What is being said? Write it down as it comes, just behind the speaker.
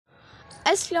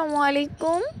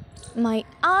Assalamualaikum, my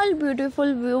all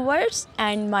beautiful viewers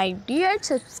and my dear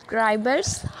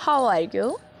subscribers. How are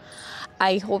you?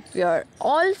 I hope you're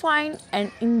all fine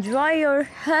and enjoy your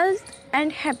health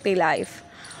and happy life.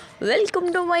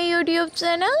 Welcome to my YouTube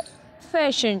channel,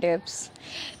 Fashion Tips.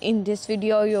 In this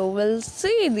video, you will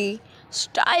see the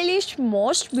stylish,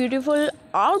 most beautiful,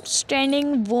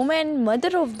 outstanding woman,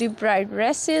 mother of the bride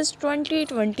dresses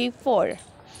 2024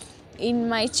 in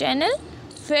my channel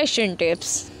Fashion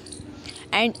Tips,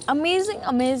 and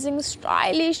amazing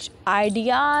stylish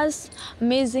ideas,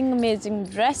 amazing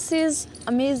dresses,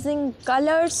 amazing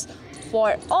colors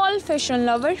for all fashion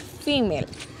lover female.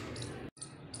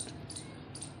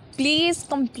 Please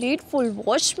complete full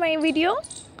watch my video.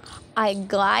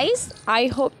 I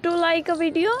hope to like a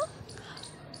video.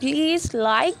 Please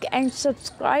like and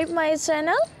subscribe my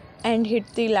channel and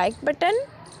hit the like button.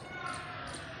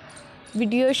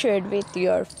 Video shared with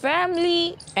your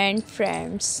family and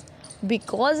friends,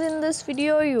 because in this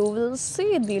video you will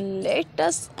see the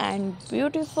latest and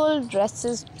beautiful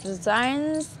dresses,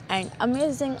 designs and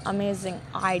amazing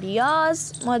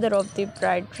ideas, mother of the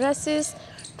bride dresses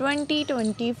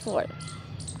 2024.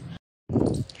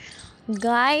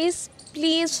 Guys,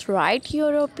 please write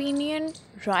your opinion,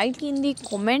 write in the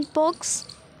comment box.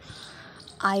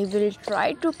 I will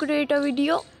try to create a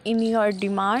video in your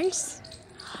demands.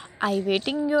 I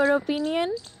waiting your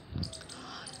opinion.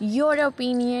 Your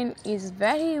opinion is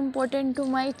very important to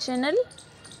my channel.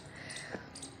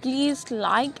 Please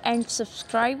like and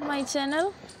subscribe my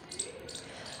channel.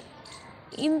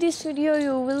 In this video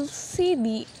you will see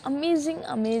the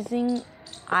amazing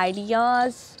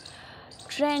ideas,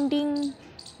 trending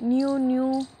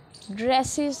new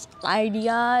dresses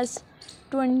ideas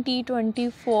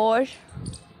 2024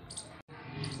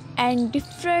 and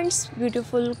different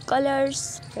beautiful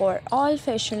colors for all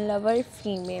fashion lover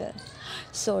female.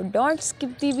 So don't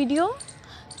skip the video.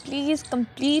 Please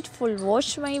complete full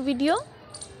watch my video.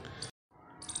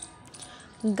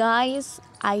 Guys,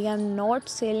 I am not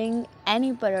selling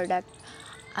any product.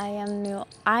 I am new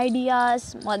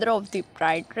ideas, mother of the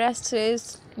bride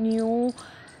dresses, new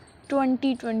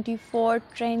 2024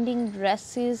 trending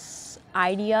dresses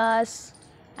ideas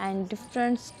and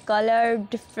different color,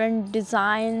 different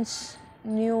designs,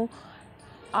 new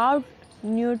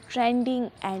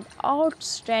trending and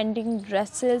outstanding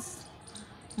dresses,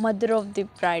 mother of the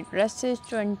bride dresses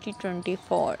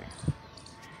 2024.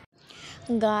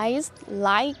 Guys,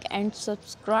 like and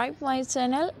subscribe my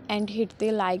channel and hit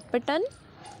the like button.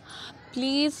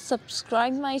 Please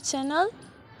subscribe my channel.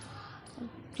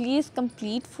 Please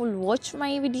complete full watch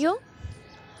my video.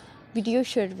 Video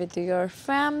shared with your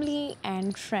family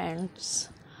and friends,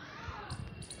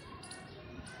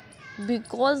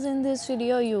 because in this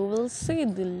video you will see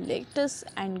the latest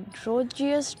and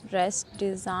gorgeous dress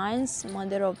designs,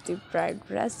 mother of the bride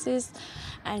dresses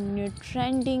and new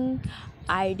trending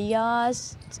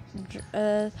ideas,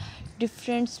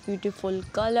 different beautiful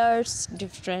colors,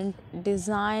 different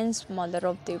designs, mother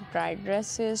of the bride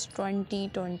dresses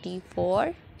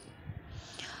 2024.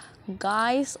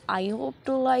 Guys, I hope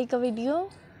to like a video.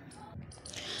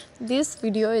 This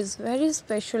video is very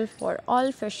special for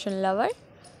all fashion lover,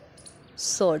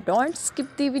 so don't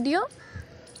skip the video,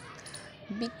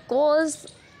 because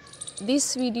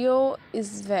this video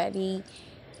is very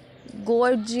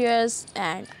gorgeous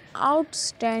and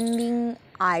outstanding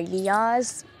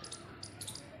ideas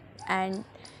and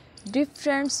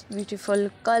different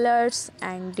beautiful colors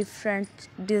and different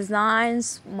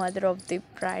designs, mother of the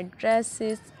bride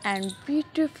dresses and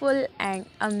beautiful and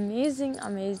amazing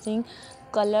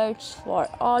colors for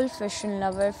all fashion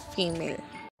lover female.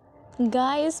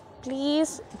 Guys,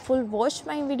 please full watch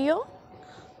my video.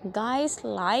 Guys,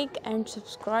 like and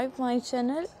subscribe my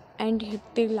channel and hit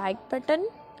the like button.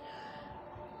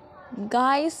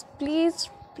 Guys,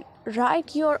 please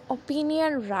write your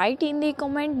opinion, write in the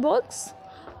comment box.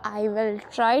 I will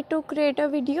try to create a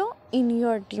video in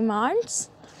your demands.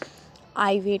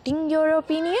 I waiting your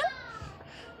opinion.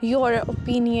 Your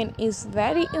opinion is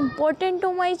very important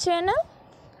to my channel.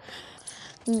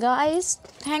 Guys,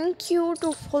 thank you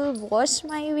to full watch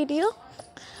my video.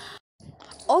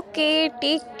 Okay,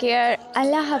 take care.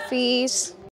 Allah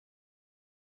Hafiz.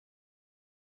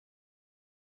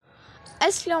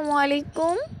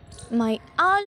 Assalamualaikum, my all